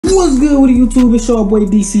What's good with the YouTube? It's your boy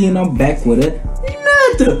DC and I'm back with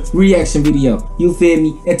another reaction video. You feel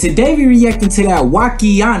me? And today we reacting to that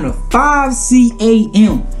Wockyyannaa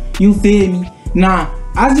 5CAM. You feel me? Nah,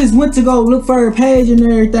 I just went to go look for her page and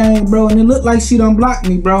everything, bro, and it looked like she done blocked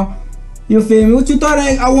me, bro. You feel me? What you thought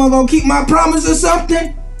I wasn't gonna keep my promise or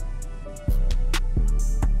something?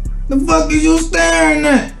 The fuck is you staring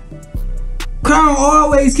at? Crown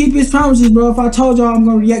always keep his promises, bro. If I told y'all I'm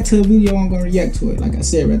gonna react to a video, I'm gonna react to it. Like I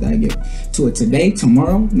said, whether I get to it today,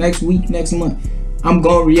 tomorrow, next week, next month, I'm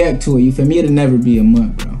gonna react to it. You feel me? It'll never be a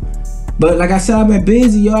month, bro. But like I said, I've been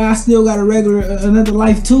busy, y'all. I still got another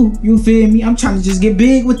life too. You feel me? I'm trying to just get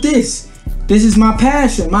big with this. This is my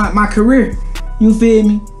passion, my career. You feel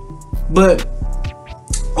me? But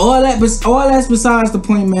all that's besides the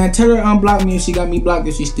point, man. Tell her to unblock me if she got me blocked,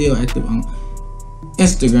 if she's still active on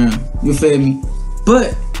Instagram. You feel me?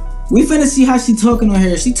 But we finna see how she talking on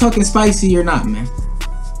here. She talking spicy or not, man.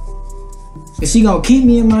 Is she gonna keep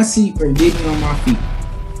me in my seat or get me on my feet?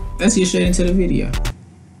 Let's get straight into the video.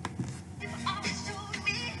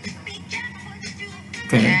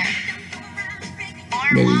 Okay.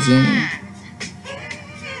 Baby Jane.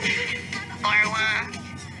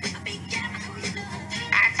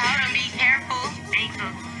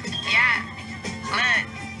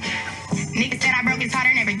 Niggas said I broke his heart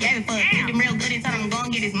and never gave a fuck. Him real good and told him go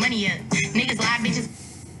and get his money up. Niggas lie, bitches.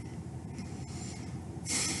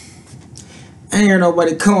 I ain't hear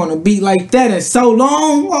nobody come on a beat like that in so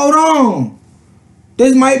long. Hold on.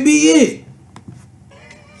 This might be it.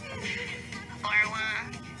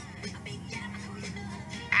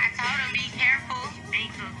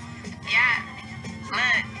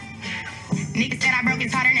 Niggas said I broke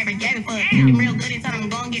his heart and never gave a fuck. Him real good and told him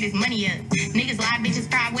go and get his money up. Niggas lie, bitches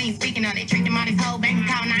proud, we ain't speaking on it. Tricked him out his whole bank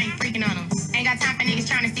account and I ain't freaking on him. Ain't got time for niggas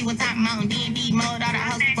trying to see what's top on D&D mode, all the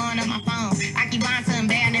hoes blowing up my phone. I keep lying to him,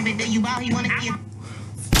 bad, I never do you all, he wanna see it.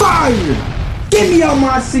 Fire! Get me out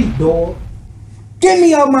my seat, dog. Get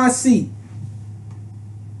me out my seat.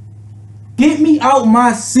 Get me out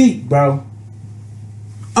my seat, bro.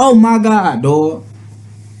 Oh my God, dog.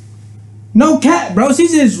 No cap, bro. She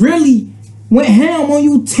just really went ham on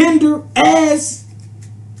you, tender ass.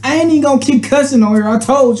 I ain't even gonna keep cussing on her. I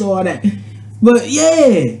told you all that. But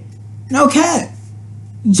yeah, no cap.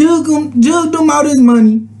 Jug him out his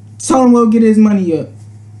money. Told him go get his money up.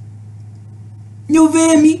 You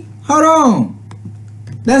feel me? Hold on.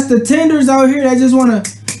 That's the tenders out here that just wanna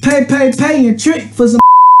pay and trick for some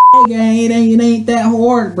gang. It ain't that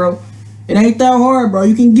hard, bro. It ain't that hard, bro.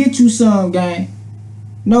 You can get you some, gang.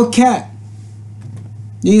 No cap.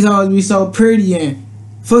 These hoes be so pretty and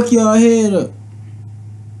fuck y'all head up.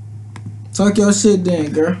 Talk your shit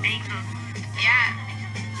then, girl.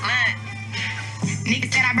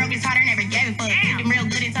 Niggas said I broke his heart and never gave a fuck. Him real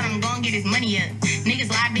good and told him go and get his money up. Niggas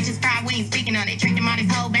lie, bitches proud, we ain't speaking on it. Tricked him out his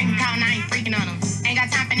whole bank account and I ain't freaking on him. Ain't got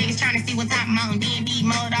time for niggas trying to see what's top on D&D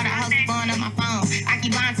mode, all the hoes blowing up my phone. I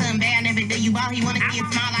keep lying to him, bad, I never do you all. He wanna see it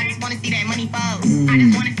smile, I just wanna see that money fold. I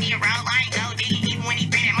just wanna see it roll, I ain't go deep. Even when he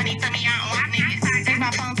bring that money to me, I don't want niggas. Text my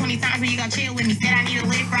phone 20 times when you gon' chill with me. Said I need a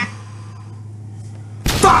lift right.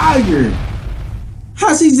 Fire!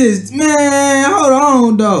 How she just, man, hold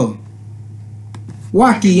on though.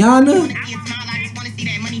 Wockyyannaa?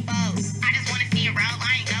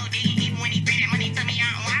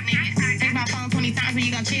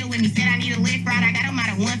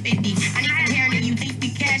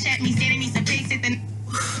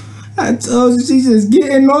 I told you she just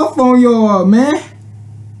getting off on y'all, man.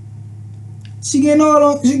 She getting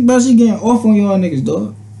all on, she getting off on y'all niggas,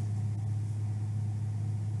 dog.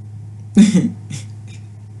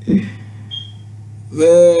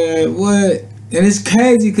 Man, what? And it's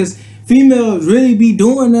crazy because females really be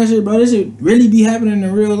doing that shit, bro. This shit really be happening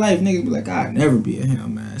in real life. Niggas be like, I'd never be a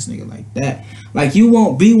him ass nigga like that. Like you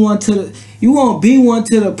won't be one to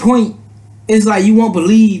the point. It's like you won't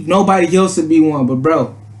believe nobody else would be one, but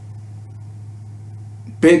bro.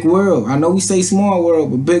 Big world. I know we say small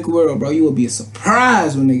world, but big world, bro. You will be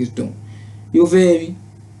surprised when niggas do. You feel me?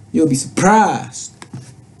 You'll be surprised.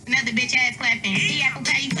 Another bitch ass clapping. He Apple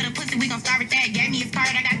Pay you for the pussy, we gon' start with that. Gave me his card,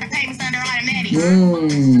 I got the payments under automatic.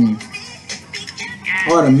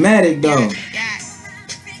 Automatic though. Yeah.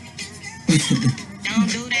 Don't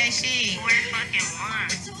do that shit.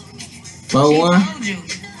 4-1. You.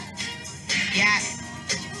 Yeah.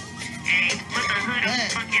 Hey, put the hood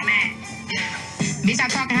up, fucking man. Bitch,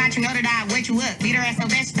 I'm talking hot, you know that I wet you up. Beat her ass so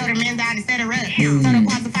bad, she told her man down and set her up. Told her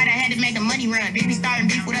quasi fight, I had to make the money run. Bitch be starting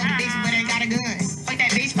beef with other bitches, but ain't got a gun. Fuck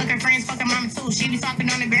that bitch, fuck her friends, fuck her mama too. She be talking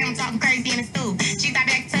on the ground, talking crazy in the stool. She got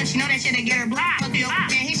back touch, you know that shit'll get her blocked. Fuck you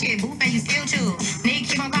up, man, his shit, boof, and you still chew. Nigga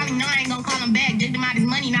keep on calling, no, I ain't gon' call him back. Digged him out his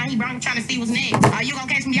money, now he bro, I'm trying to see what's next. Oh, you gon'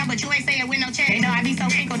 catch me up, but you ain't say it with no check. They know I be so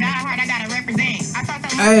ankle die hard, I gotta represent. I talk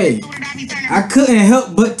so much, hey, I couldn't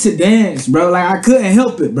help but to dance, bro. Like, I couldn't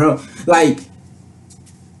help it, bro. Like,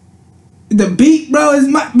 the beat, bro, is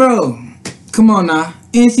my, bro. Come on now.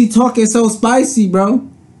 And she talking so spicy, bro.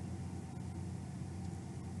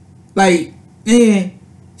 Like, man,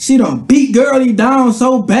 she done beat girlie down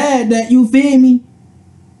so bad that, you feel me?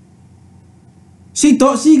 She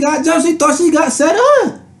thought she got jumped. She thought she got set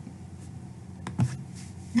up.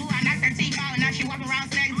 I knocked her teeth out and now she walking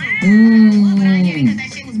around snagging too. But I ain't get it cause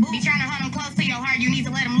that shit was boo. Be trying to hold them close to your heart, you need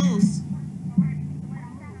to let them loose.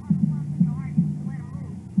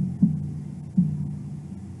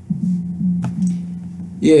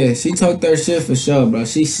 Yeah, she talked her shit for sure, bro.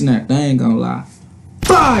 She snapped. I ain't gonna lie.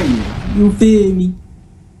 Fire! You feel me?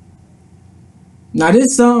 Now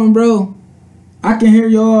this song, bro, I can hear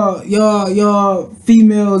y'all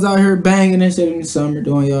females out here banging and shit in the summer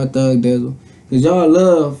doing y'all thug dizzle. Cause y'all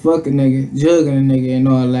love fucking nigga, jugging a nigga and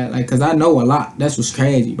all that. Like, cause I know a lot. That's what's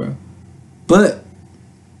crazy, bro. But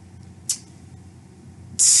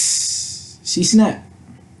she snapped.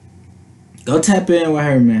 Go tap in with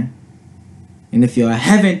her, man. And if y'all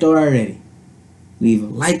haven't already, leave a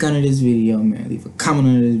like under this video, man. Leave a comment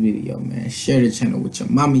under this video, man. Share the channel with your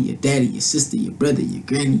mommy, your daddy, your sister, your brother, your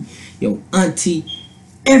granny, your auntie,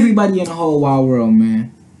 everybody in the whole wide world,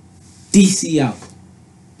 man. DC out.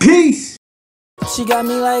 Peace. She got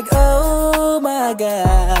me like, oh my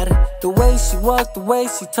God. The way she walk, the way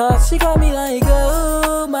she talk, she got me like,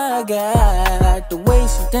 oh my God. The way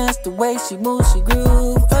she dance, the way she move, she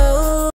groove.